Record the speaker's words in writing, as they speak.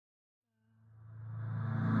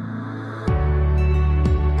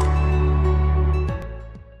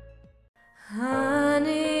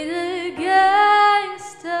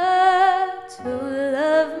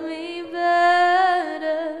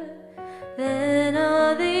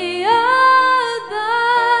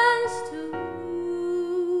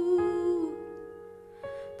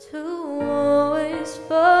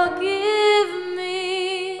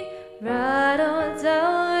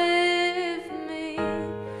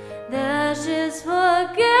that's just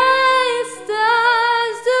what gangsters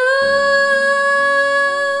do.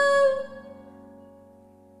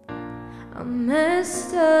 I'm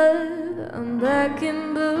messed up, I'm black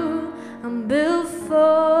and blue, I'm built for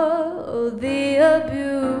all the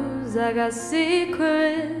abuse. I got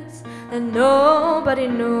secrets that nobody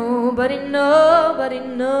knows.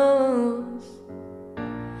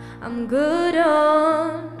 I'm good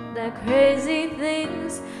on that crazy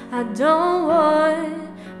things I don't want.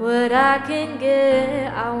 What I can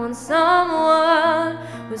get, I want someone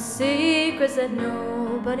with secrets that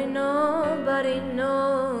nobody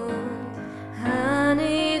knows. I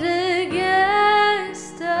need a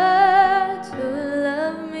gangster to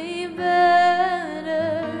love me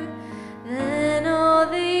better than all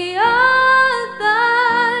the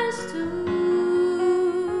others do.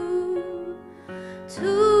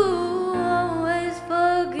 To always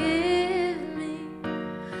forgive me,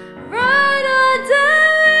 right or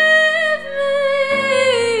die with me.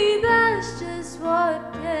 That's just what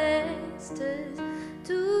gangsters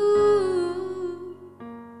do.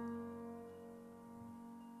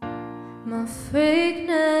 My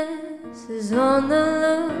freakness is on the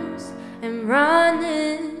loose and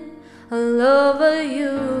running all over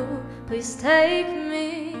you. Please take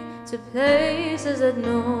me to places that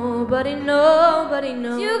nobody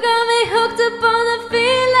knows. You got me hooked up on the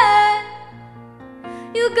feeling.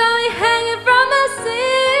 You got me hanging from my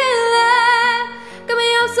ceiling. Got me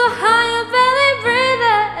up so high I'm barely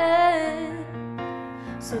breathing.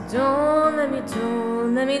 So don't let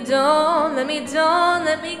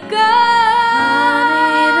me go.